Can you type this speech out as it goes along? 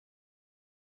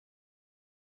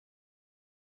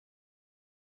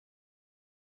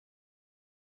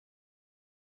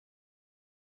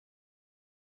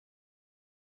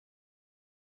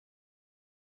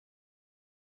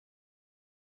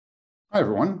Hi,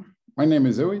 everyone. My name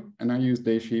is Zoe, and I use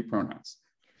they, she pronouns.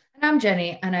 And I'm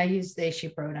Jenny, and I use they, she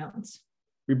pronouns.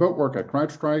 We both work at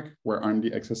CrowdStrike, where I'm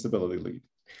the accessibility lead.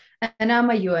 And I'm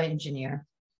a UI engineer.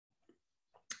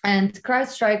 And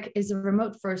CrowdStrike is a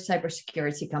remote-first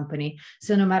cybersecurity company.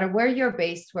 So no matter where you're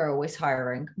based, we're always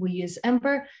hiring. We use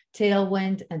Ember,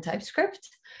 Tailwind, and TypeScript.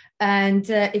 And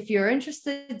if you're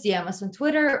interested, DM us on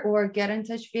Twitter or get in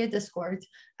touch via Discord,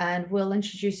 and we'll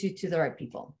introduce you to the right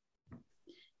people.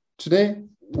 Today,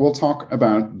 we'll talk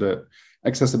about the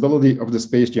accessibility of the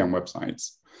Space Jam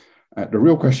websites. The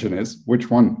real question is, which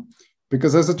one?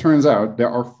 Because as it turns out, there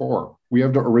are four. We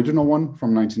have the original one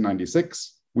from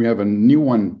 1996. We have a new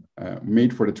one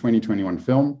made for the 2021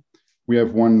 film. We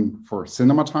have one for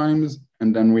cinema times.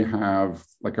 And then we have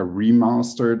like a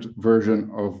remastered version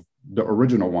of the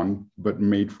original one, but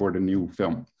made for the new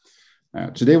film.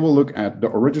 Today, we'll look at the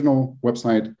original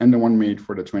website and the one made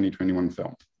for the 2021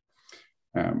 film.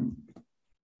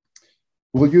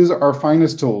 We'll use our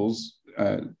finest tools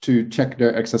to check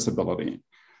their accessibility.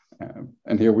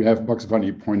 And here we have Bugs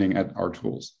Bunny pointing at our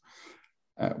tools.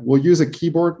 We'll use a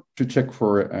keyboard to check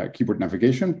for keyboard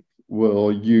navigation.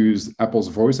 We'll use Apple's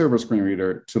VoiceOver screen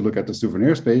reader to look at the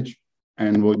souvenirs page.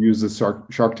 And we'll use the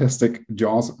Sharktastic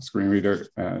JAWS screen reader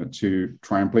to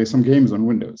try and play some games on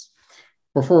Windows.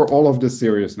 Before all of this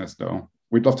seriousness, though,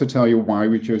 we'd love to tell you why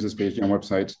we chose the Space Jam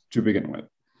website to begin with.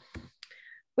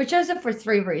 We chose it for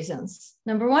three reasons.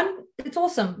 Number one, it's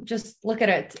awesome. Just look at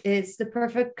it. It's the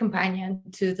perfect companion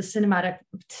to the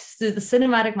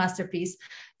cinematic masterpiece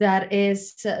that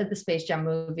is the Space Jam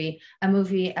movie, a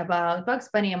movie about Bugs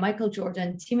Bunny and Michael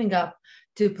Jordan teaming up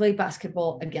to play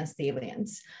basketball against the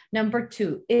aliens. Number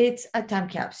two, it's a time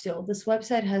capsule. This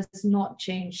website has not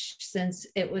changed since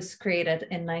it was created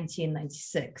in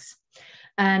 1996.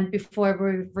 And before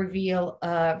we reveal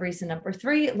reason number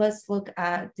three, let's look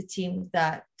at the team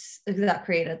that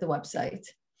created the website.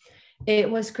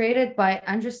 It was created by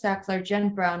Andrew Stackler, Jen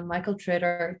Brown, Michael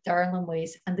Tritter, Darren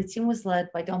Limways, and the team was led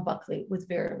by Don Buckley with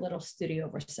very little studio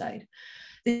oversight.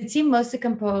 The team was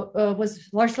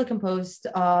largely composed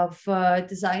of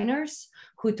designers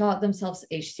who taught themselves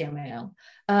HTML.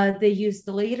 They used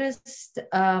the latest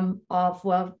of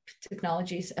web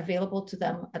technologies available to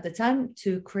them at the time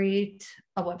to create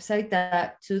a website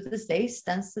that to this day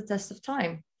stands the test of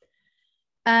time.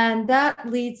 And that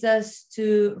leads us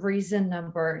to reason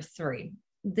number three,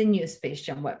 the new Space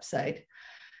Jam website.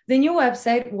 The new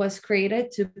website was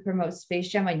created to promote Space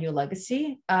Jam: A New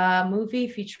Legacy, a movie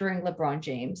featuring LeBron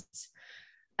James.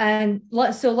 And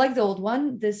so like the old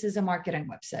one, this is a marketing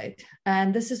website.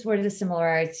 And this is where the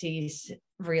similarities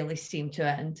really seem to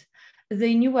end.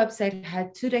 The new website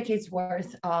had 2 decades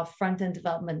worth of front-end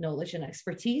development knowledge and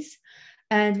expertise.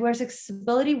 And whereas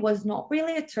accessibility was not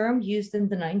really a term used in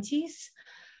the 90s,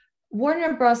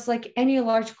 Warner Bros., like any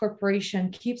large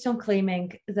corporation, keeps on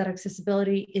claiming that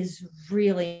accessibility is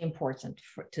really important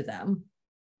to them.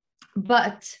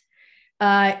 But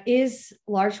is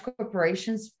large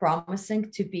corporations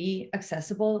promising to be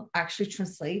accessible actually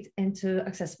translate into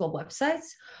accessible websites?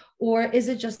 Or is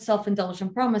it just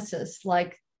self-indulgent promises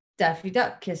like Daffy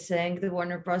Duck kissing the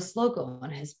Warner Bros. Logo on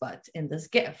his butt in this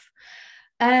GIF?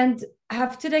 And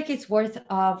have 2 decades worth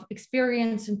of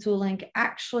experience and tooling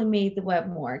actually made the web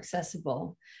more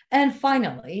accessible? And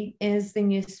finally, is the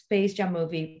new Space Jam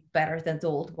movie better than the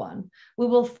old one? We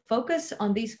will focus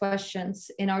on these questions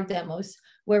in our demos,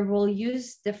 where we'll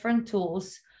use different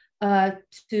tools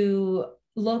to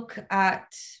look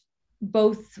at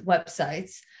both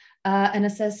websites and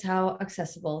assess how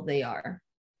accessible they are.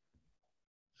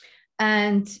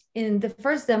 And in the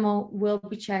first demo, we'll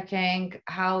be checking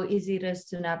how easy it is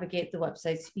to navigate the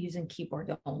websites using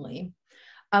keyboard only.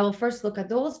 I will first look at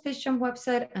the old Space Jam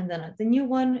website and then at the new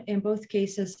one. In both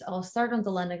cases, I'll start on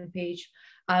the landing page.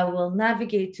 I will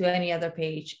navigate to any other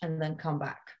page and then come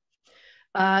back.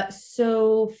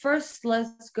 So first,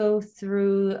 let's go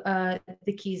through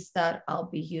the keys that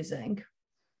I'll be using.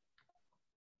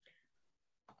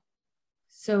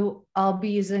 So I'll be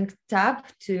using Tab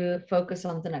to focus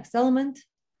on the next element.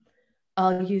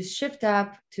 I'll use Shift Tab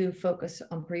to focus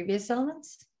on previous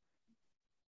elements.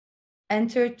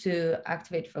 Enter to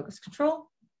activate focus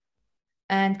control.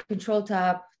 And Control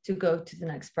Tab to go to the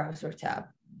next browser tab.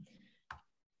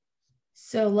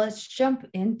 So let's jump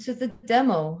into the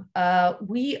demo.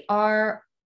 We are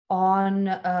on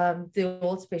the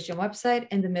old Space Jam website.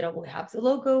 In the middle, we have the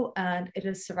logo, and it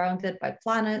is surrounded by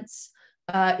planets.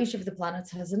 Each of the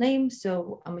planets has a name,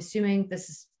 so I'm assuming this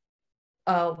is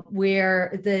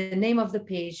where the name of the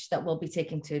page that we'll be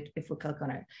taken to if we click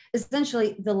on it.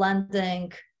 Essentially, the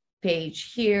landing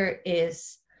page here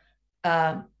is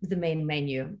the main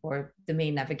menu or the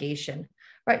main navigation.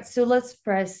 Right, so let's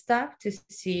press tab to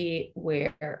see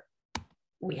where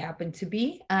we happen to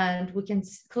be, and we can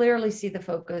clearly see the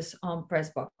focus on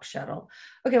press box shuttle.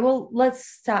 Okay, well,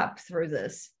 let's tap through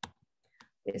this.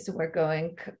 Okay, so we're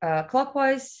going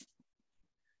clockwise.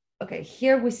 Okay,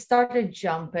 here we started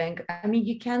jumping. I mean,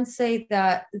 you can say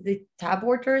that the tab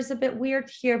order is a bit weird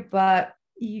here, but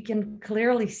you can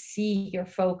clearly see your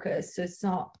focus, so it's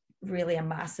not really a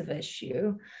massive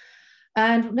issue.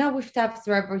 And now we've tapped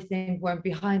through everything. We're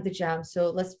behind the jam. So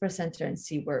let's press enter and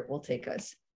see where it will take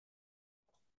us.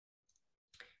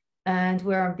 And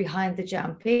we're on behind the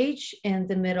jam page. In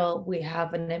the middle, we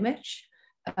have an image.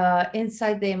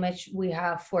 Inside the image, we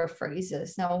have 4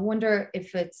 phrases. Now, I wonder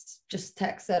if it's just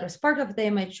text that is part of the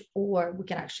image or we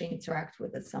can actually interact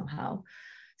with it somehow.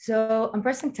 So I'm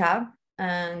pressing tab,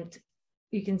 and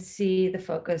you can see the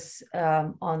focus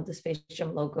on the Space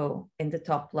Jam logo in the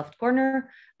top left corner.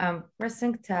 I'm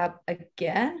pressing tab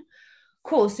again.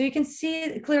 Cool, so you can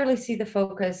clearly see the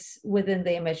focus within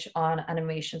the image on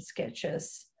animation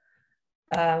sketches.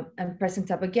 I'm pressing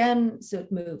tab again, so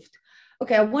it moved.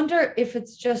 Okay, I wonder if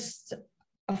it's just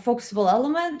a focusable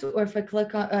element, or if I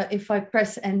click on, if I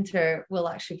press enter, will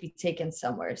actually be taken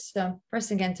somewhere. So I'm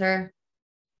pressing enter,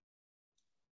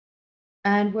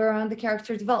 and we're on the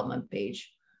character development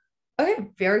page. Okay,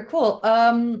 very cool.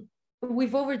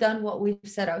 We've overdone what we've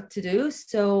set out to do.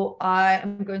 So I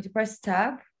am going to press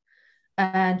tab,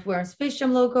 and we're on Space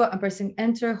Jam logo. I'm pressing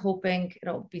enter, hoping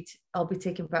I'll be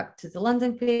taken back to the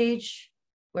landing page.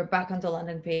 We're back on the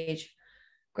landing page.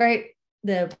 Great.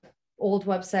 The old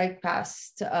website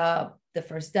passed the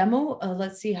first demo.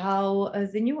 Let's see how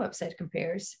the new website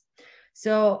compares.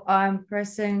 So I'm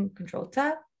pressing Control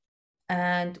Tab,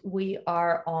 and we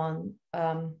are on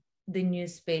the new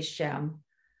Space Jam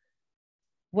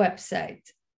website,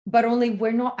 but only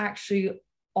we're not actually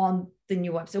on the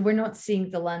new website. We're not seeing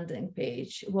the landing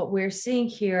page. What we're seeing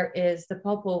here is the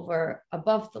popover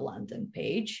above the landing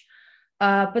page.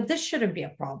 But this shouldn't be a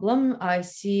problem. I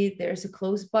see there's a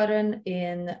close button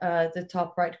in the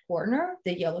top right corner,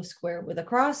 the yellow square with a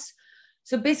cross.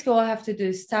 So basically all I have to do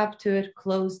is tap to it,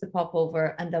 close the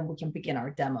popover, and then we can begin our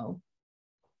demo.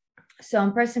 So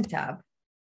I'm pressing tab.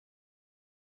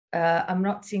 I'm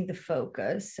not seeing the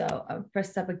focus, so I'll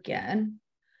press tab again.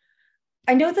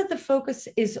 I know that the focus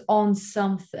is on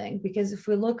something, because if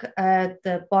we look at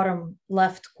the bottom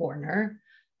left corner,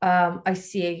 I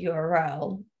see a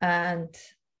URL, and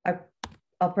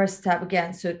I'll press tab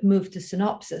again, so it moved to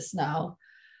synopsis now.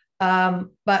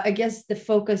 But I guess the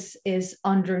focus is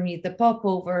underneath the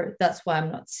popover. That's why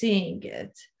I'm not seeing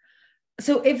it.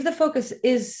 So if the focus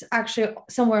is actually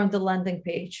somewhere on the landing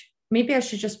page, maybe I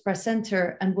should just press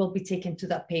enter and we'll be taken to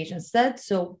that page instead.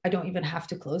 So I don't even have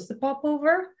to close the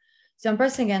popover. So I'm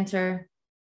pressing enter.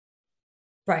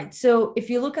 Right, so if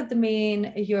you look at the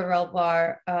main URL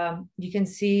bar, you can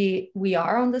see we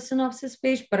are on the synopsis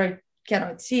page, but I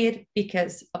cannot see it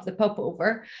because of the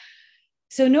popover.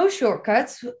 So no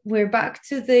shortcuts, we're back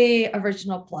to the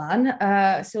original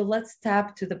plan. So let's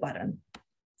tap to the button.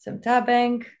 So I'm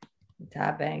tabbing.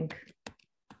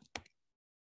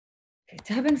 Okay,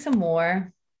 tabbing some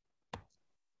more.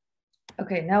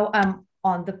 Okay, now I'm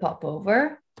on the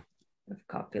popover.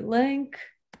 Copy link.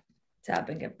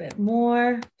 Tapping a bit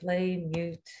more, play,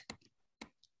 mute.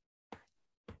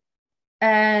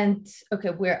 And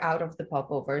okay, we're out of the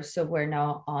popover, so we're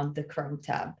now on the Chrome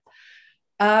tab.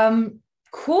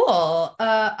 Cool.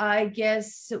 I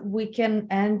guess we can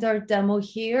end our demo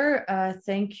here.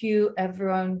 Thank you,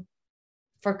 everyone,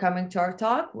 for coming to our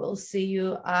talk. We'll see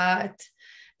you at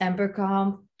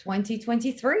EmberConf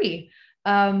 2023.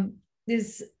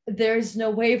 There's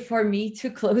no way for me to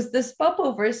close this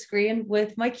popover screen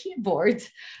with my keyboard.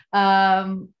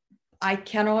 I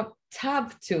cannot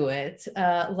tab to it,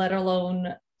 let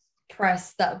alone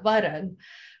press that button.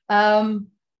 And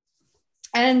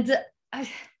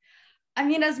I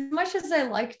mean, as much as I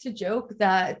like to joke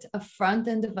that a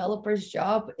front-end developer's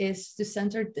job is to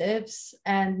center divs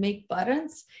and make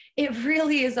buttons, it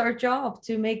really is our job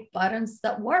to make buttons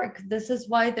that work. This is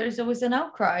why there's always an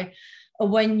outcry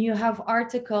when you have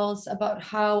articles about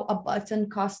how a button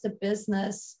cost a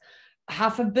business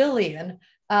 $500 million,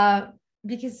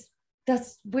 because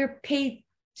we're paid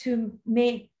to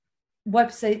make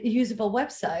usable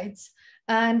websites.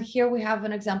 And here we have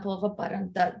an example of a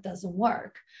button that doesn't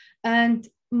work. And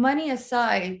money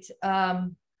aside,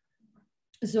 Zoë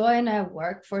and I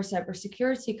work for a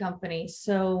cybersecurity company.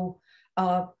 So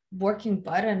working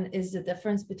button is the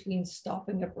difference between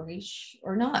stopping a breach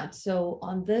or not. So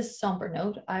on this somber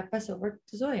note, I pass over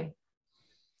to Zoë.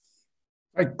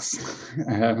 Thanks.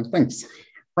 Thanks.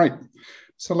 Right.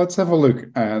 So let's have a look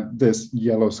at this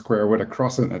yellow square with a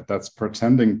cross in it that's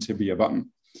pretending to be a button.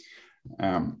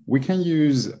 We can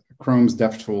use Chrome's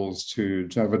DevTools to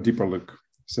have a deeper look.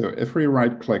 So if we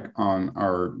right-click on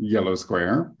our yellow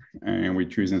square and we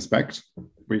choose Inspect,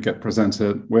 we get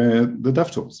presented with the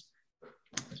DevTools.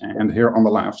 And here on the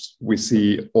left, we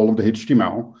see all of the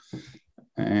HTML,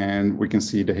 and we can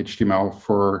see the HTML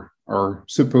for our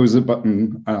supposed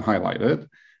button highlighted.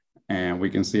 And we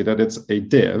can see that it's a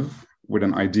div with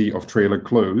an ID of trailer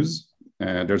close.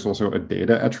 There's also a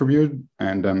data attribute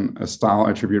and then a style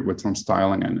attribute with some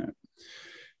styling in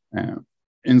it.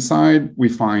 Inside, we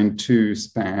find two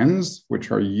spans,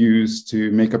 which are used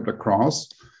to make up the cross.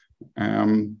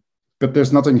 But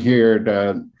there's nothing here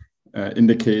that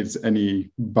indicates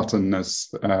any buttonness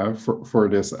for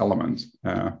this element,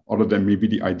 other than maybe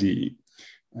the ID.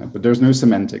 But there's no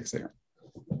semantics here.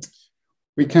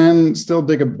 We can still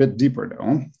dig a bit deeper,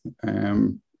 though.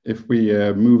 If we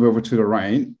move over to the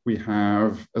right, we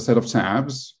have a set of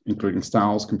tabs, including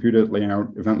styles, computed, layout,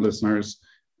 event listeners,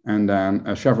 and then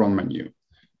a chevron menu.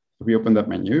 If we open that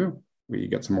menu, we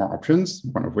get some more options,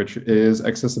 one of which is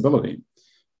accessibility.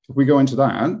 If we go into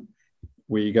that,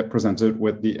 we get presented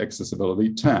with the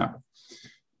accessibility tab.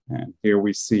 And here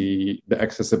we see the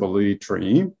accessibility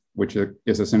tree, which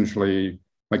is essentially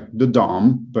like the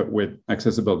DOM, but with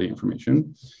accessibility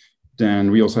information.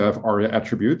 Then we also have ARIA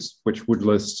attributes, which would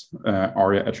list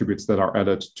ARIA attributes that are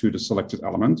added to the selected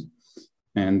element.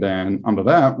 And then under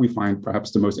that, we find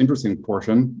perhaps the most interesting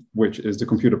portion, which is the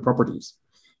computer properties.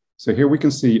 So here we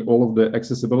can see all of the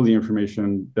accessibility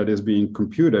information that is being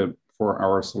computed for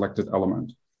our selected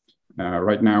element.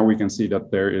 Right now, we can see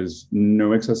that there is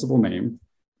no accessible name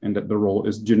and that the role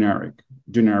is generic,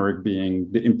 generic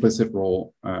being the implicit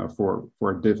role for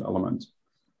a div element.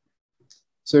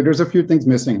 So there's a few things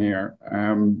missing here.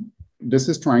 This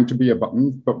is trying to be a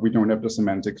button, but we don't have the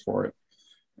semantics for it.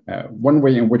 One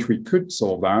way in which we could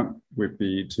solve that would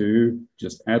be to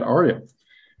just add ARIA.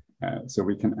 So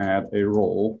we can add a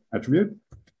role attribute,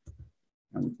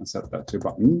 and we can set that to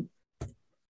button.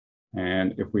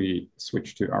 And if we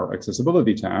switch to our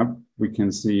accessibility tab, we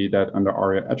can see that under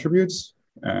ARIA attributes,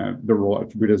 the role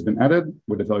attribute has been added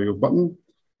with the value of button.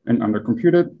 And under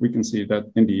computed, we can see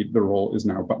that indeed the role is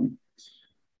now button.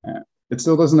 It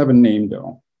still doesn't have a name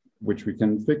though, which we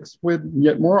can fix with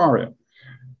yet more ARIA.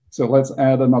 So let's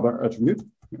add another attribute,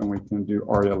 and we can do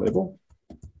ARIA label.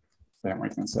 Then we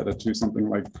can set it to something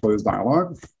like close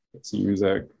dialog. It seems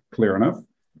clear enough.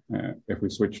 If we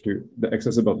switch to the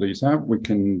accessibility tab, we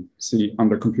can see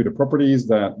under computer properties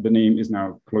that the name is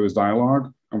now close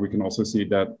dialog, and we can also see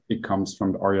that it comes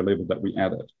from the ARIA label that we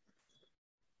added.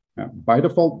 By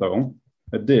default, though,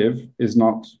 a div is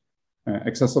not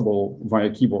accessible via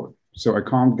keyboard, so I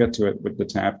can't get to it with the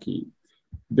tab key.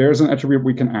 There's an attribute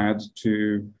we can add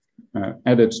to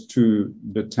add it to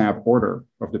the tab order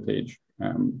of the page.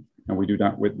 And we do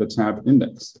that with the tab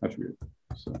index attribute.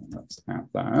 So let's add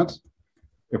that.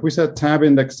 If we set tab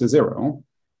index to 0,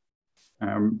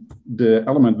 the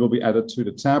element will be added to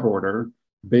the tab order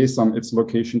based on its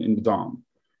location in the DOM.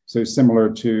 So similar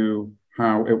to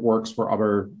how it works for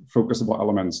other focusable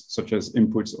elements, such as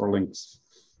inputs or links.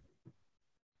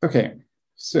 Okay,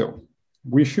 so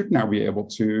we should now be able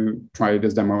to try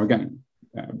this demo again,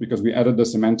 because we added the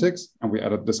semantics and we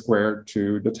added the square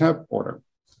to the tab order.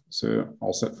 So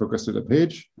I'll set focus to the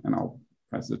page and I'll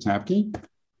press the tab key.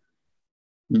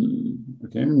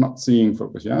 Okay, I'm not seeing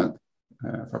focus yet.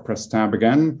 If I press tab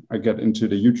again, I get into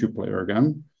the YouTube player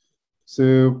again.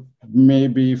 So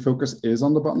maybe focus is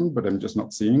on the button, but I'm just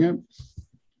not seeing it.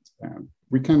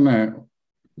 We can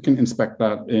inspect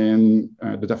that in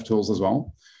the DevTools as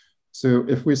well. So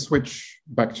if we switch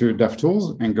back to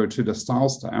DevTools and go to the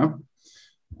Styles tab,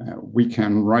 we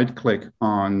can right-click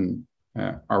on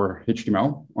our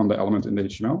HTML, on the element in the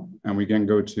HTML, and we can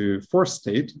go to force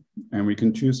state, and we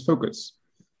can choose focus.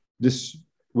 This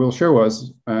will show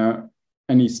us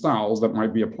any styles that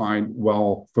might be applied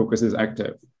while focus is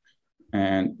active.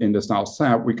 And in the Styles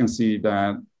tab, we can see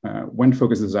that when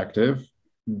focus is active,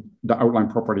 the outline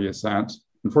property is set.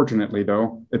 Unfortunately,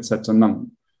 though, it's set to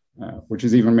none, which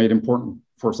is even made important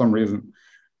for some reason.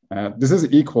 This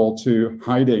is equal to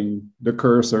hiding the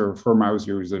cursor for mouse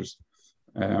users.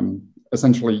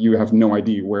 Essentially, you have no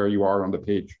idea where you are on the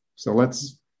page. So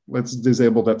let's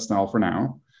disable that style for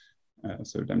now.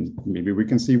 So then maybe we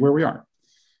can see where we are.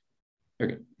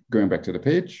 Okay, going back to the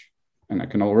page, and I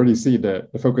can already see the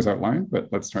focus outline, but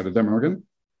let's try the demo again.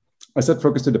 I set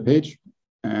focus to the page,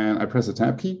 and I press the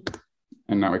tab key,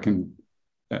 and now I can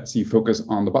see focus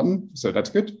on the button. So that's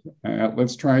good.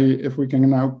 Let's try if we can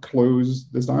now close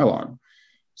this dialog.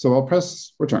 So I'll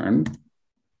press return,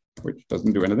 which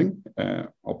doesn't do anything.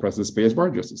 I'll press the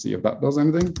spacebar just to see if that does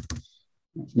anything.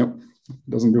 Nope,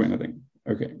 doesn't do anything.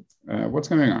 Okay, what's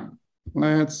going on?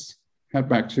 Let's head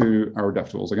back to our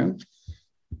DevTools again.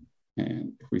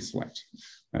 And if we select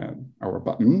our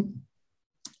button,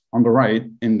 on the right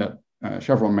in that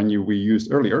chevron menu we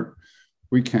used earlier,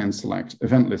 we can select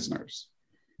event listeners.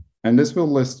 And this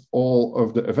will list all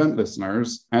of the event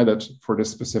listeners added for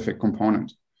this specific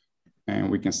component.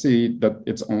 And we can see that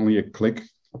it's only a click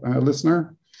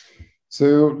listener.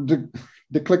 So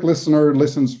the click listener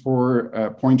listens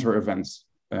for pointer events.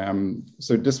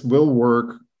 So this will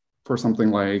work for something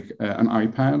like an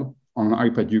iPad. On an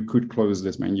iPad, you could close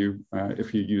this menu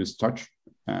if you use touch.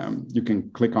 You can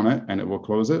click on it and it will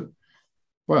close it.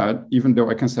 But even though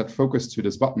I can set focus to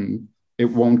this button, it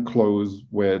won't close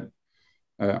with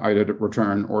either the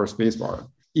return or a spacebar.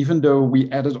 Even though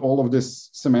we added all of this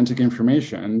semantic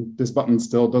information, this button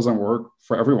still doesn't work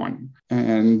for everyone.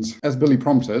 And as Billy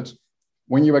prompted,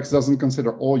 when UX doesn't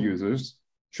consider all users,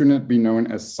 shouldn't it be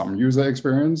known as some user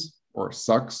experience or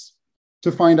sucks?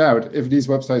 To find out if these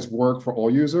websites work for all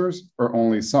users or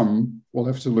only some, we'll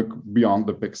have to look beyond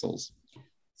the pixels.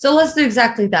 So let's do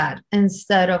exactly that.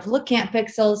 Instead of looking at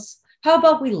pixels, how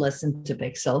about we listen to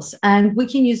pixels? And we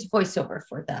can use VoiceOver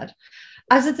for that.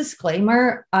 As a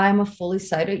disclaimer, I'm a fully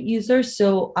sighted user,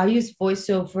 so I use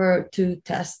VoiceOver to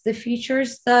test the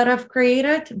features that I've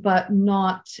created, but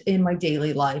not in my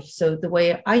daily life. So the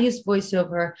way I use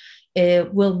VoiceOver,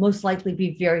 it will most likely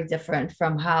be very different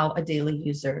from how a daily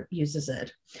user uses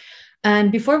it.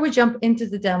 And before we jump into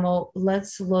the demo,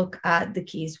 let's look at the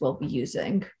keys we'll be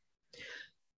using.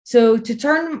 So to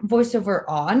turn VoiceOver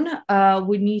on,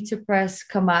 we need to press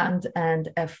Command and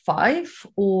F5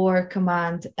 or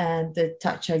Command and the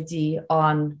Touch ID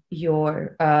on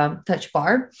your touch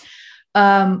bar.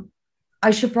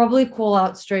 I should probably call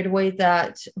out straight away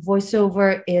that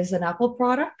VoiceOver is an Apple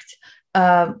product,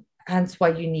 hence why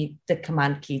you need the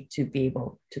Command key to be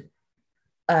able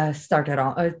to start it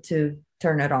on, to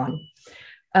turn it on.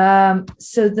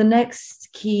 So the next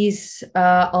keys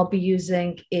I'll be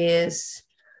using is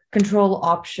Control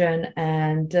Option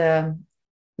and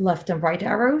left and right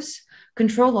arrows.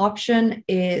 Control Option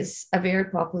is a very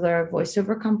popular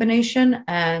VoiceOver combination,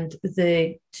 and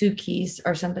the two keys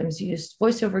are sometimes used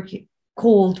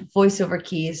called VoiceOver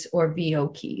keys or VO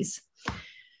keys.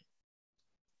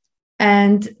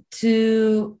 And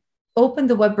to open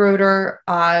the web router,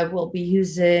 I will be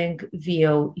using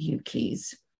VOU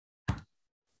keys.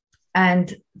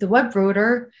 And the web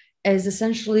router is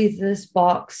essentially this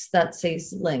box that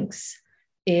says links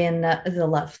in the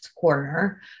left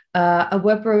corner. A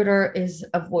web router is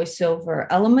a VoiceOver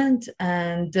element,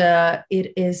 and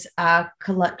it is a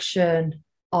collection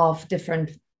of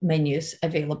different menus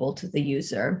available to the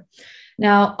user.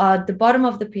 Now, at the bottom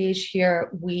of the page here,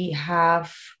 we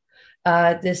have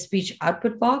the speech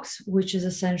output box, which is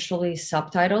essentially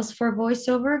subtitles for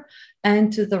VoiceOver.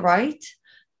 And to the right,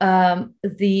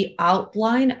 the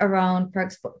outline around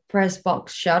press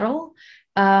box shuttle.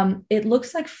 It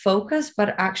looks like focus,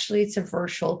 but actually it's a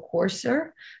virtual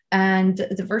cursor. And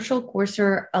the virtual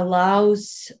cursor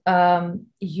allows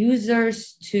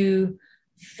users to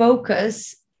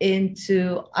focus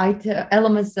into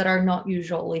elements that are not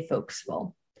usually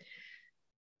focusable.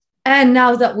 And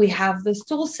now that we have this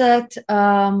tool set,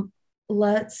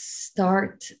 let's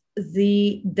start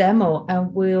the demo,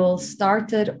 and we'll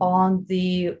start it on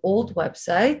the old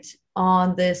website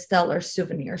on the Stellar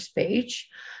Souvenirs page.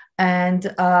 And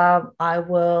I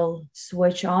will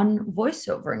switch on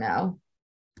VoiceOver now.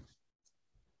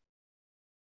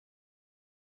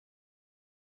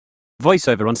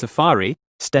 VoiceOver on Safari,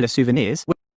 Stellar Souvenirs.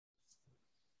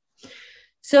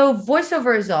 So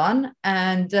VoiceOver is on,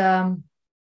 and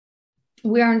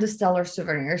we are on the Stellar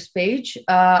Souvenirs page.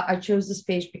 I chose this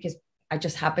page because I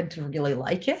just happen to really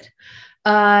like it.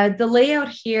 The layout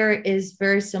here is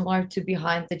very similar to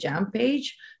Behind the Jam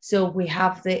page. So we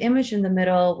have the image in the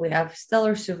middle, we have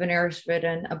Stellar Souvenirs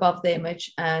written above the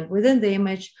image, and within the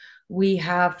image, we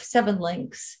have 7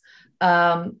 links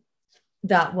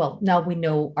that, well, now we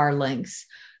know are links.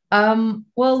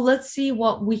 Well, let's see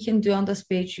what we can do on this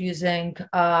page using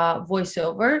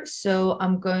VoiceOver. So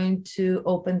I'm going to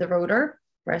open the router,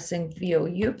 pressing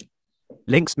VOU.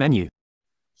 Links menu.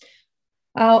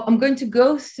 I'm going to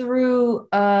go through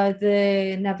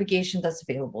the navigation that's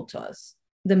available to us,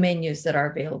 the menus that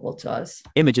are available to us.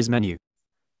 Images menu.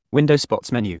 Window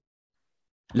spots menu.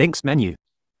 Links menu.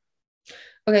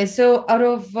 Okay, so out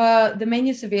of the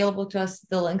menus available to us,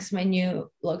 the links menu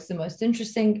looks the most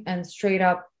interesting, and straight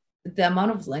up, the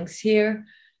amount of links here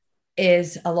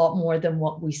is a lot more than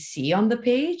what we see on the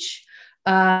page.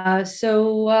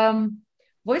 So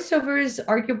VoiceOver is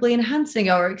arguably enhancing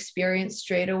our experience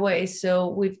straight away. So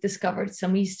we've discovered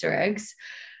some Easter eggs.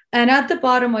 And at the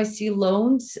bottom, I see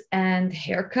loans and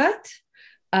haircut.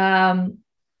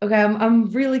 Okay,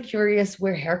 I'm really curious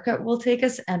where haircut will take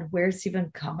us and where it's even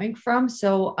coming from.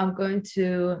 So I'm going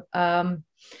to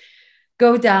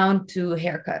go down to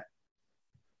haircut.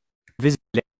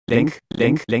 Link,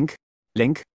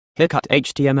 haircut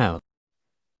HTML.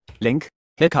 Link,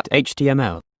 haircut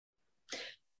HTML.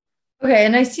 Okay,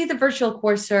 and I see the virtual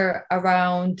cursor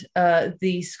around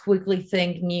the squiggly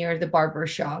thing near the barber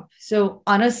shop. So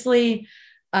honestly,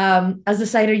 as a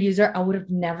Cider user, I would have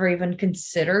never even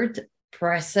considered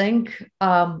pressing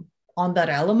on that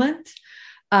element.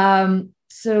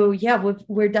 So yeah,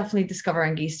 we're definitely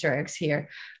discovering Easter eggs here.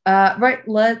 Right,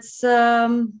 let's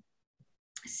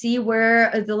see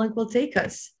where the link will take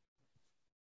us.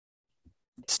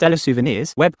 Stellar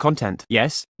Souvenirs web content.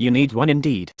 Yes, you need one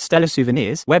indeed. Stellar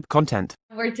Souvenirs web content.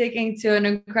 We're taking to an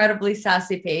incredibly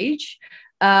sassy page.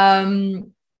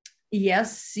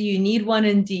 Yes, you need one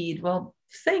indeed. Well,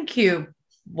 thank you,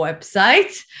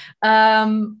 website.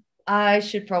 I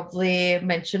should probably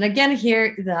mention again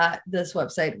here that this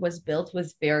website was built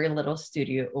with very little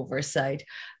studio oversight.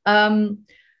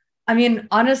 I mean,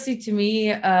 honestly, to me,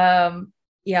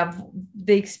 yeah,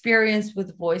 the experience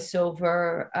with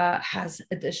VoiceOver has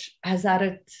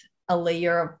added a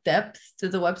layer of depth to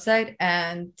the website,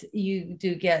 and you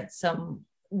do get some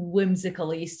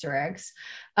whimsical Easter eggs.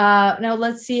 Now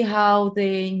let's see how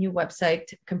the new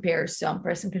website compares. So I'm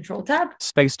pressing Control Tab.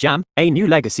 Space Jam, a new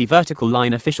legacy vertical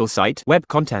line official site web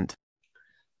content.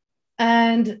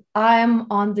 And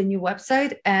I'm on the new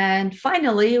website, and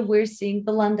finally we're seeing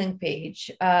the landing page.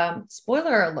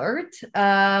 Spoiler alert.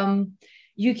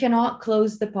 You cannot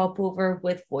close the popover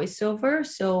with VoiceOver.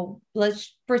 So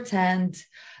let's pretend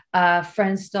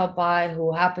friends stop by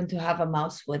who happen to have a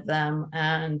mouse with them,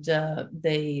 and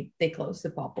they close the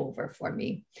popover for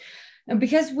me. And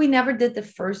because we never did the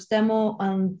first demo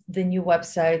on the new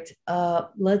website,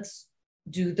 let's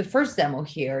do the first demo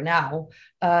here now.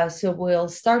 So we'll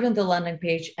start on the landing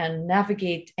page and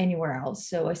navigate anywhere else.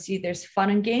 So I see there's fun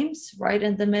and games right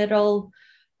in the middle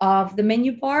of the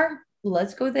menu bar.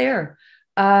 Let's go there.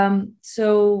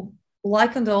 So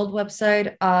like on the old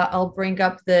website, I'll bring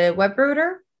up the web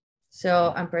router.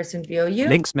 So I'm pressing VOU.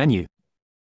 Links menu.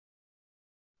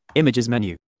 Images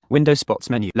menu. Window spots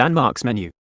menu. Landmarks menu.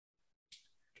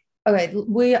 Okay,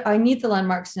 I need the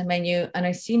landmarks in the menu, and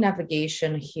I see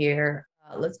navigation here.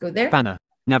 Let's go there. Banner.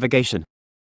 Navigation.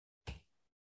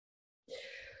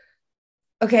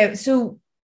 Okay, so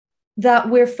that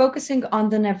we're focusing on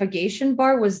the navigation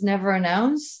bar was never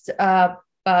announced,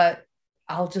 but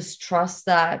I'll just trust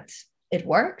that it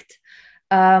worked.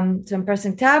 So I'm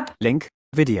pressing Tab. Link.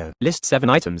 Video. List 7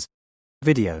 items.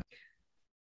 Video.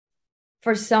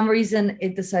 For some reason,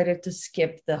 it decided to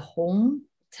skip the Home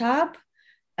tab,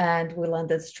 and we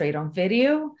landed straight on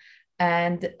video.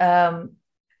 And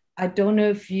I don't know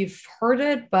if you've heard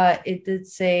it, but it did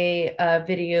say a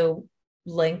video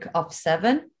link of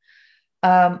 7.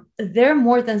 There are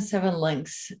more than 7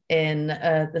 links in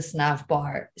this nav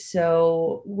bar.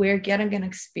 So we're getting an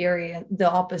experience, the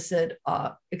opposite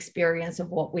experience of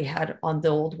what we had on the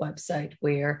old website,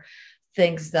 where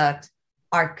things that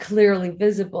are clearly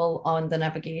visible on the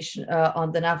navigation,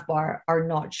 on the nav bar, are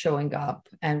not showing up,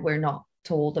 and we're not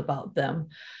told about them.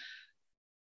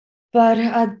 But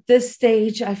at this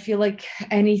stage, I feel like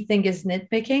anything is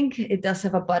nitpicking. It does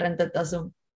have a button that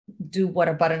doesn't do what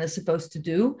a button is supposed to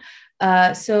do.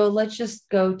 So let's just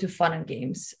go to fun and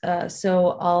games.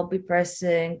 So I'll be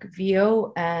pressing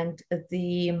VO and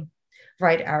the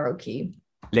right arrow key.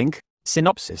 Link.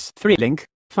 Synopsis. 3. Link.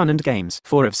 Fun and games.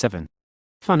 4 of 7.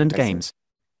 Fun and games.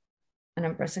 And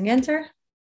I'm pressing enter.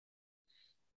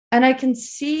 And I can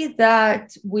see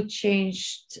that we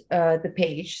changed the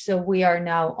page. So we are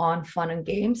now on fun and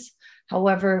games.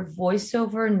 However,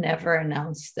 VoiceOver never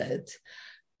announced it.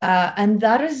 And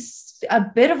that is a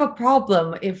bit of a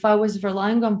problem. If I was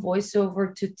relying on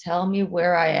VoiceOver to tell me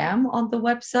where I am on the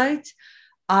website,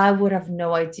 I would have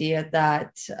no idea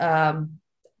that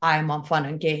I'm on fun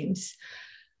and games.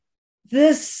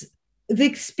 The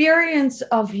experience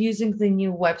of using the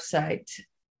new website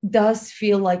does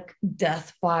feel like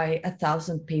death by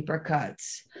 1,000 paper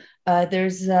cuts.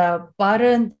 There's a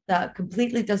button that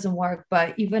completely doesn't work,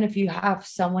 but even if you have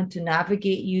someone to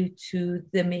navigate you to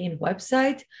the main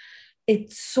website,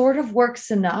 it sort of works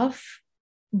enough,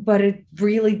 but it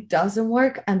really doesn't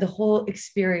work. And the whole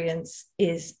experience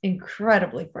is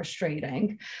incredibly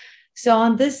frustrating. So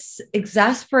on this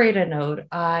exasperated note,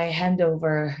 I hand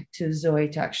over to Zoe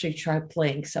to actually try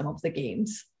playing some of the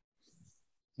games.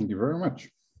 Thank you very much.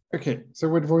 Okay, so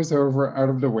with VoiceOver out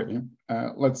of the way,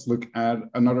 let's look at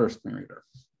another screen reader.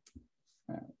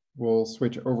 We'll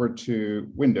switch over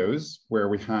to Windows, where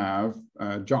we have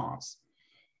JAWS.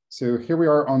 So here we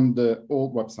are on the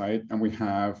old website, and we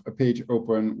have a page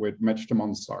open with Match the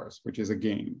Monsters, which is a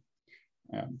game.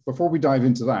 Before we dive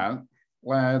into that,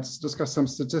 let's discuss some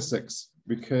statistics,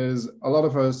 because a lot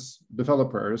of us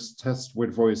developers test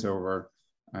with VoiceOver.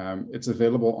 It's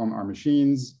available on our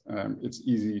machines, it's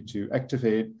easy to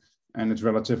activate, and it's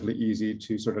relatively easy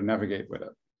to sort of navigate with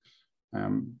it.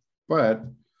 But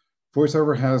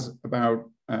VoiceOver has about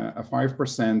a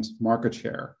 5% market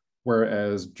share,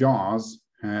 whereas JAWS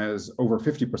has over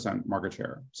 50% market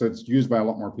share. So it's used by a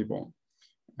lot more people.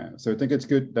 So I think it's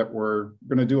good that we're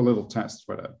going to do a little test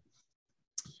with it.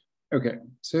 Okay,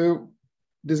 so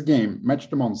this game, Match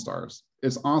the Monsters,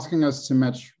 is asking us to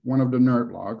match one of the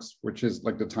nerd logs, which is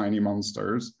like the tiny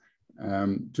monsters,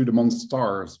 to the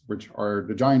monsters, which are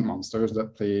the giant monsters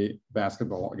that play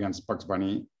basketball against Bugs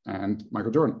Bunny and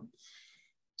Michael Jordan.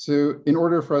 So in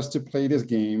order for us to play this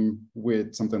game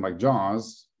with something like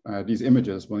JAWS, these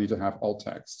images will need to have alt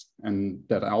text, and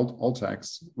that alt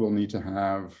text will need to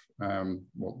have,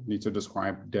 will need to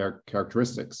describe their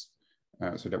characteristics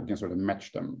so that we can sort of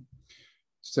match them.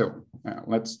 So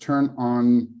let's turn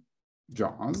on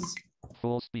JAWS.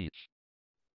 Full speech.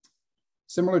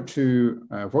 Similar to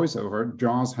VoiceOver,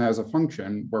 JAWS has a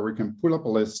function where we can pull up a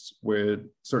list with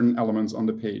certain elements on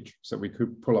the page. So we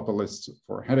could pull up a list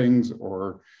for headings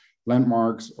or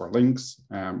landmarks or links,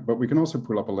 but we can also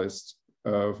pull up a list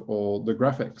of all the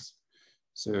graphics.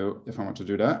 So if I want to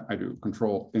do that, I do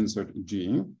Control Insert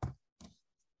G.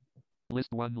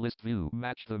 List 1, list view.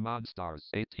 Match the monsters.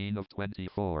 18 of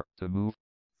 24. To move.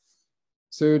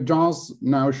 So JAWS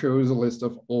now shows a list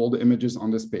of all the images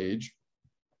on this page.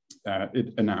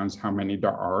 It announced how many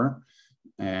there are,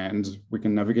 and we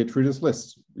can navigate through this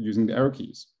list using the arrow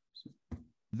keys.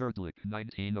 Nerdlick,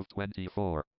 19 of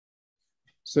 24.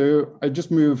 So I just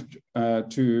moved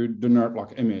to the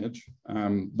nerdlock image.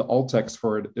 The alt text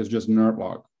for it is just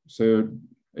nerdlock. So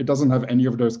it doesn't have any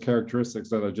of those characteristics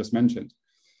that I just mentioned.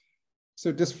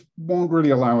 So this won't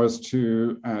really allow us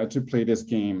to play this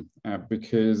game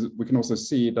because we can also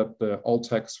see that the alt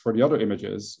text for the other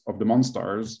images of the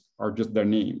monsters are just their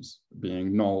names,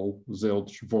 being null,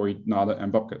 zilch, void, nada,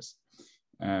 and bupkis.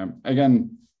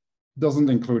 Again, doesn't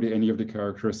include any of the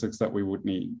characteristics that we would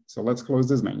need. So let's close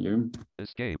this menu.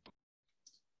 Escape.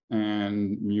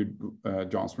 And mute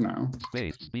JAWS for now.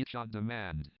 Space. Speech on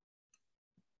demand.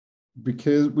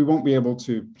 Because we won't be able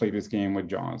to play this game with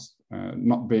JAWS,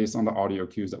 not based on the audio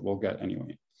cues that we'll get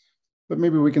anyway. But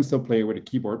maybe we can still play with a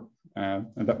keyboard, and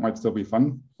that might still be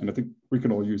fun. And I think we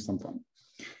can all use some fun.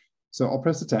 So I'll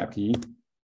press the tab key,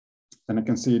 and I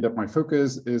can see that my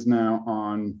focus is now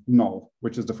on null,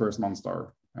 which is the first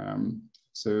monster. The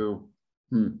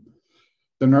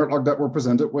nerdlog that we're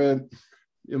presented with,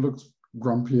 it looks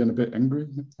grumpy and a bit angry.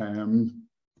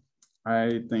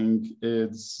 I think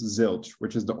it's zilch,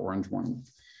 which is the orange one.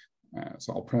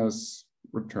 So I'll press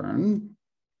return.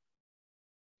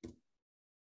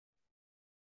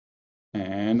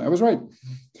 And I was right.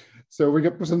 So we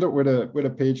get presented with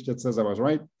a page that says I was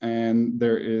right. And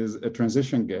there is a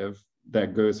transition give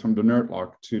that goes from the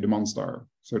nerdlog to the monster.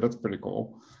 So that's pretty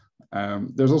cool.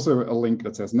 There's also a link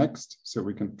that says next. So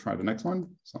we can try the next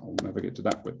one. So I'll navigate to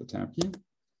that with the tab key.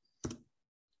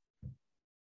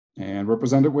 And we're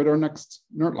presented with our next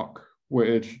nerdlock,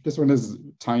 which this one is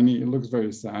tiny. It looks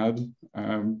very sad.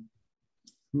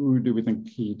 Who do we think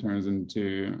he turns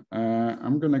into?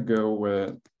 I'm going to go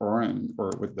with orange,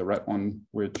 or with the red one,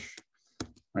 which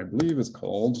I believe is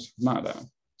called Nada.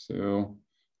 So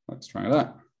let's try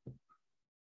that.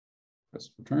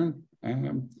 Press return.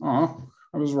 And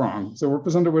I was wrong. So we're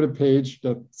presented with a page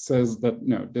that says that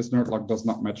no, this nerdlock does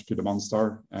not match to the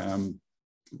monster.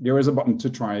 There is a button to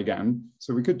try again,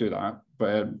 so we could do that,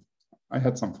 but I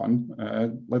had some fun.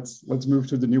 Let's move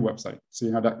to the new website,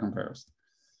 see how that compares.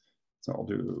 So I'll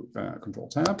do Control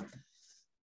Tab.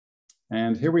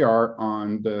 And here we are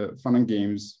on the Fun and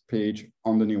Games page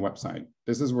on the new website.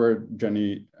 This is where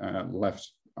Jenny left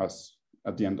us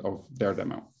at the end of their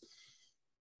demo.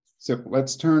 So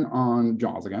let's turn on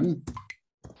JAWS again.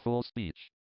 Full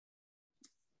speech.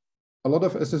 A lot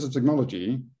of assistive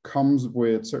technology comes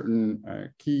with certain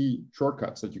key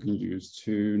shortcuts that you can use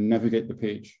to navigate the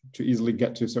page, to easily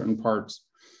get to certain parts.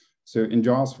 So in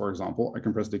JAWS, for example, I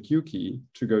can press the Q key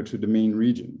to go to the main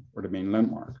region or the main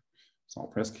landmark. So I'll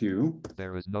press Q.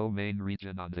 There is no main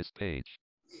region on this page.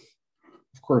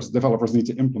 Of course, developers need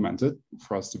to implement it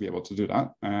for us to be able to do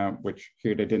that, which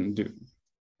here they didn't do.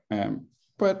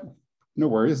 But No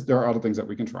worries, there are other things that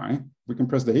we can try. We can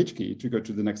press the H key to go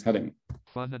to the next heading.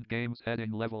 Fun and games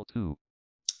heading level 2.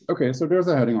 Okay, so there's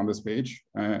a heading on this page.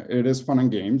 It is fun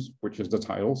and games, which is the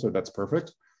title, so that's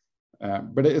perfect.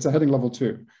 But it's a heading level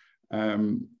 2.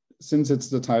 Since it's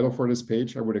the title for this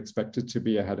page, I would expect it to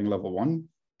be a heading level 1,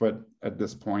 but at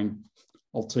this point,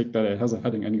 I'll take that it has a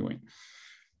heading anyway.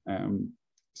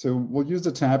 So we'll use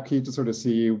the tab key to sort of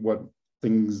see what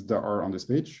things there are on this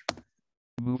page.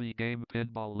 Movie game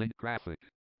pinball link graphic.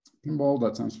 Pinball,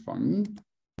 that sounds fun.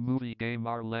 Movie game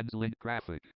R-Lens link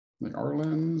graphic. The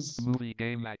R-Lens. Movie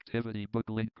game activity book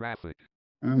link graphic.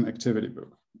 And activity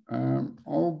book.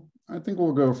 I think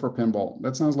we'll go for pinball.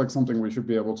 That sounds like something we should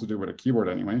be able to do with a keyboard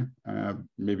anyway,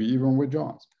 maybe even with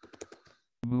JAWS.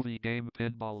 Movie game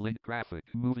pinball link graphic.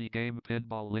 Movie game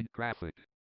pinball link graphic.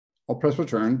 I'll press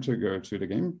return to go to the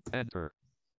game. Enter.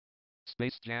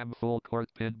 Space Jam Full Court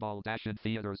Pinball Dash in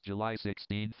theaters July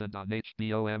 16th and on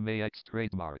HBO Max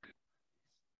trademark.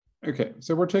 Okay,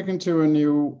 so we're taken to a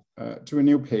new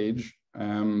page.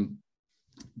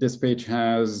 This page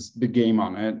has the game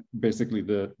on it, basically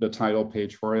the title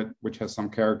page for it, which has some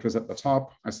characters at the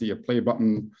top. I see a play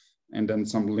button and then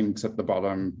some links at the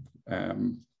bottom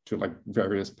to like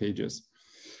various pages.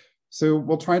 So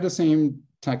we'll try the same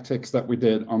tactics that we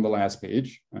did on the last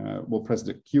page. We'll press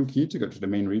the Q key to go to the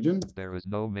main region. There is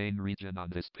no main region on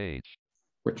this page.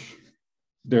 Which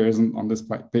there isn't on this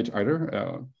page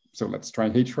either. So let's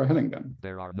try H for heading then.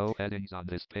 There are no headings on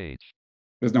this page.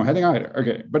 There's no heading either.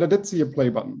 Okay, but I did see a play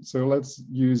button. So let's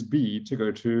use B to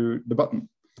go to the button.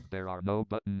 There are no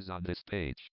buttons on this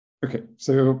page. Okay,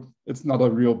 so it's not a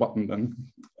real button then.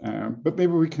 But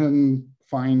maybe we can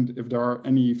find if there are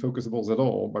any focusables at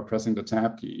all by pressing the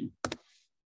tab key.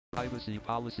 Privacy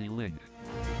policy link.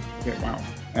 Okay, wow.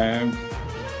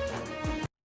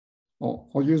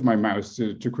 I'll use my mouse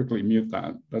to quickly mute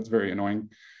that. That's very annoying.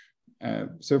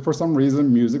 So for some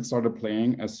reason, music started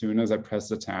playing as soon as I pressed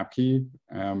the tab key.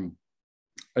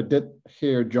 I did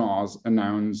hear JAWS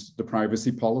announce the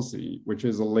privacy policy, which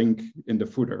is a link in the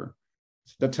footer.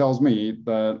 That tells me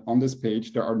that on this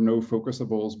page, there are no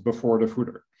focusables before the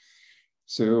footer.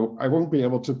 So I won't be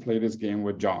able to play this game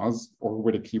with JAWS or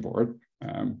with a keyboard.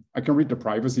 I can read the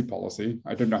privacy policy.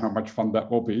 I don't know how much fun that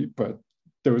will be, but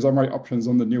those are my options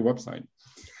on the new website.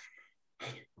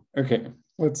 Okay,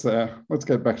 let's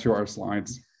get back to our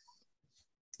slides.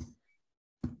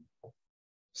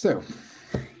 So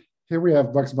here we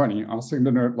have Bugs Bunny asking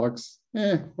the Nerdlux,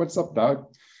 what's up, dog?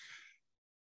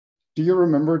 Do you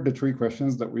remember the 3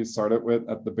 questions that we started with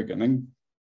at the beginning?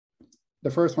 The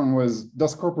first one was,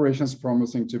 does corporations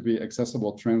promising to be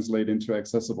accessible translate into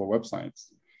accessible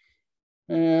websites?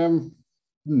 No,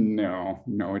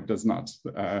 it does not.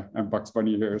 And Bugs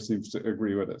Bunny here seems to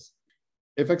agree with us.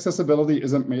 If accessibility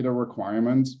isn't made a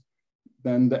requirement,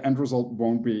 then the end result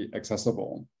won't be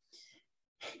accessible,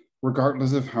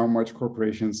 regardless of how much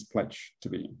corporations pledge to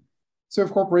be. So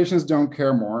if corporations don't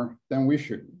care more, then we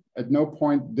should. At no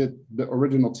point did the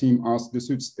original team ask the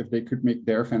suits if they could make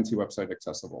their fancy website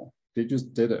accessible. They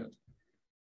just did it.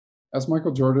 As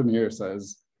Michael Jordan here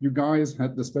says, you guys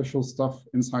had the special stuff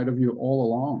inside of you all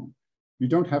along. You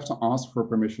don't have to ask for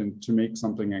permission to make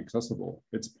something accessible.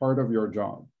 It's part of your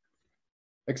job.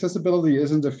 Accessibility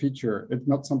isn't a feature, it's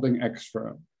not something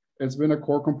extra. It's been a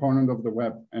core component of the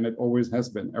web, and it always has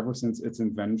been ever since its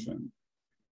invention.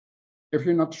 If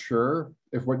you're not sure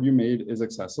if what you made is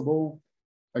accessible,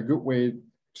 a good way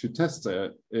to test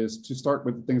it is to start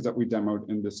with the things that we demoed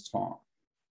in this talk.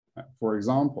 For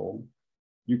example,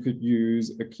 you could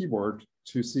use a keyboard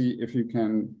to see if you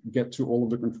can get to all of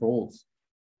the controls.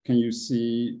 Can you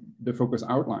see the focus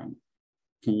outline?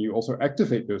 Can you also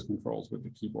activate those controls with the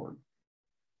keyboard?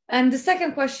 And the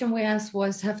second question we asked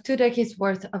was, have 2 decades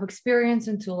worth of experience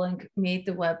in tooling made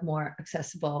the web more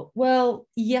accessible? Well,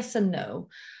 yes and no.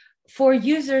 For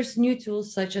users, new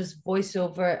tools such as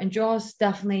VoiceOver and JAWS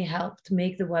definitely helped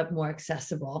make the web more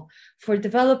accessible. For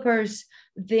developers,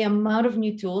 the amount of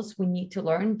new tools we need to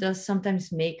learn does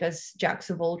sometimes make us jacks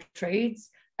of all trades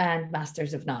and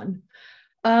masters of none.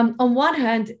 On one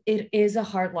hand, it is a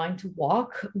hard line to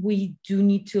walk. We do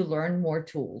need to learn more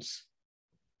tools.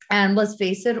 And let's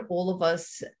face it, all of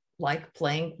us like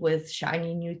playing with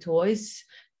shiny new toys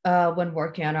when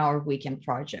working on our weekend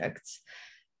projects.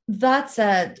 That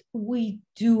said, we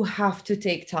do have to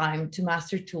take time to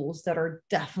master tools that are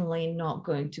definitely not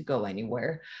going to go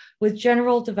anywhere. With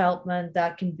general development,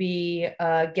 that can be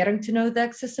getting to know the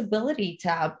accessibility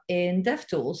tab in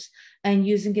DevTools and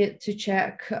using it to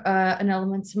check an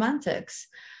element's semantics.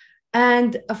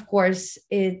 And of course,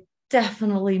 it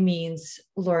definitely means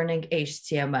learning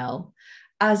HTML.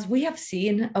 as we have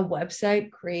seen a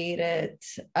website created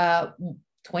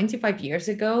 25 years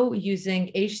ago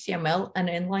using HTML and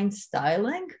inline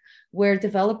styling, where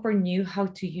developer knew how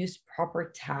to use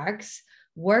proper tags,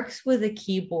 works with a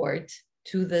keyboard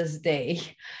to this day.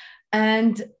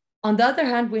 And on the other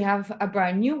hand, we have a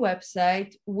brand new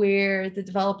website where the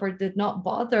developer did not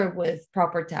bother with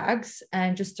proper tags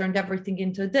and just turned everything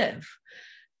into a div.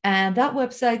 And that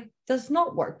website does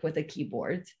not work with a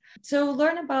keyboard. So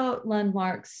learn about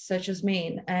landmarks such as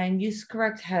main and use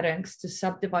correct headings to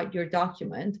subdivide your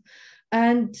document.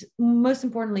 And most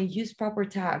importantly, use proper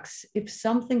tags. If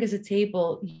something is a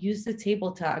table, use the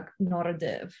table tag, not a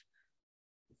div.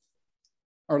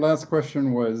 Our last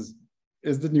question was,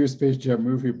 is the new Space Jam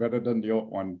movie better than the old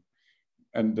one?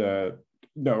 And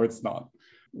no, it's not.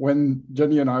 When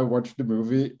Jenny and I watched the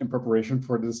movie in preparation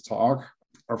for this talk,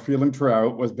 our feeling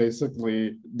throughout was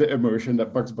basically the emotion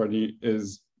that Bugs Bunny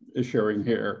is showing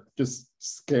here, just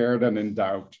scared and in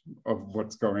doubt of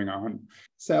what's going on.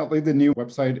 Sadly, the new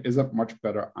website isn't much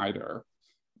better either,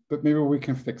 but maybe we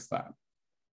can fix that.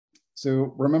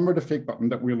 So remember the fake button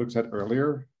that we looked at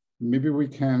earlier? Maybe we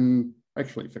can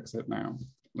actually fix it now.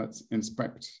 Let's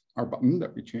inspect our button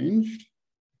that we changed.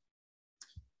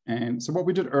 And so what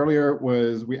we did earlier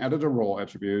was we added a role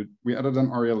attribute, we added an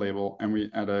ARIA label, and we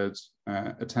added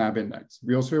a tab index.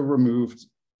 We also removed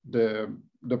the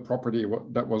property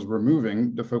that was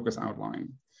removing the focus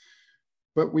outline.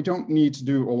 But we don't need to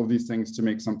do all of these things to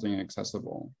make something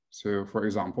accessible. So for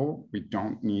example, we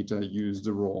don't need to use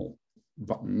the role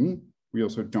button. We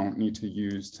also don't need to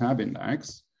use tab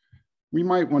index. We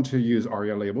might want to use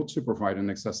ARIA label to provide an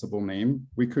accessible name.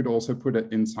 We could also put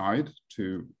it inside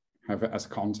to have it as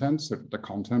content so that the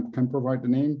content can provide the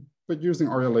name, but using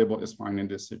ARIA label is fine in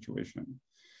this situation.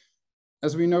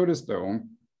 As we noticed though,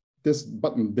 this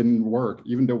button didn't work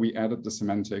even though we added the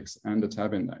semantics and the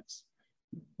tab index,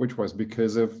 which was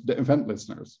because of the event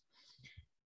listeners.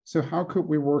 So how could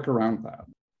we work around that?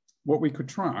 What we could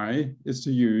try is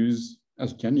to use,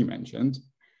 as Jenny mentioned,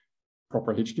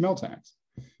 proper HTML tags.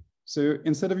 So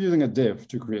instead of using a div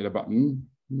to create a button,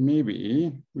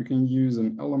 maybe we can use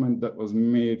an element that was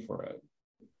made for it,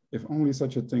 if only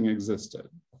such a thing existed.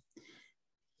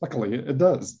 Luckily, it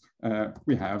does.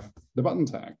 We have the button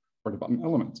tag or the button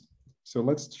element. So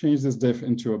let's change this div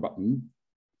into a button.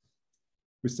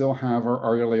 We still have our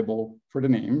ARIA label for the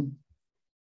name.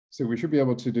 So we should be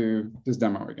able to do this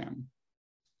demo again.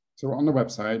 So we're on the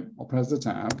website, I'll press the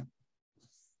tab.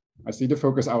 I see the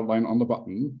focus outline on the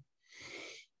button.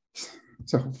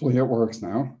 So hopefully it works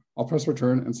now. I'll press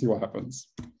return and see what happens.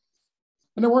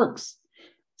 And it works.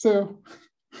 So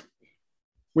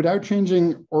without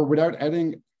changing or without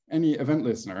adding any event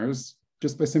listeners,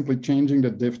 just by simply changing the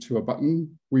div to a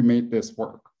button, we made this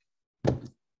work. Who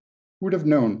would have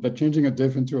known that changing a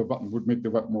div into a button would make the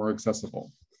web more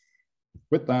accessible?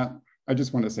 With that, I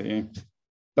just want to say,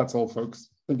 that's all, folks.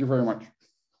 Thank you very much.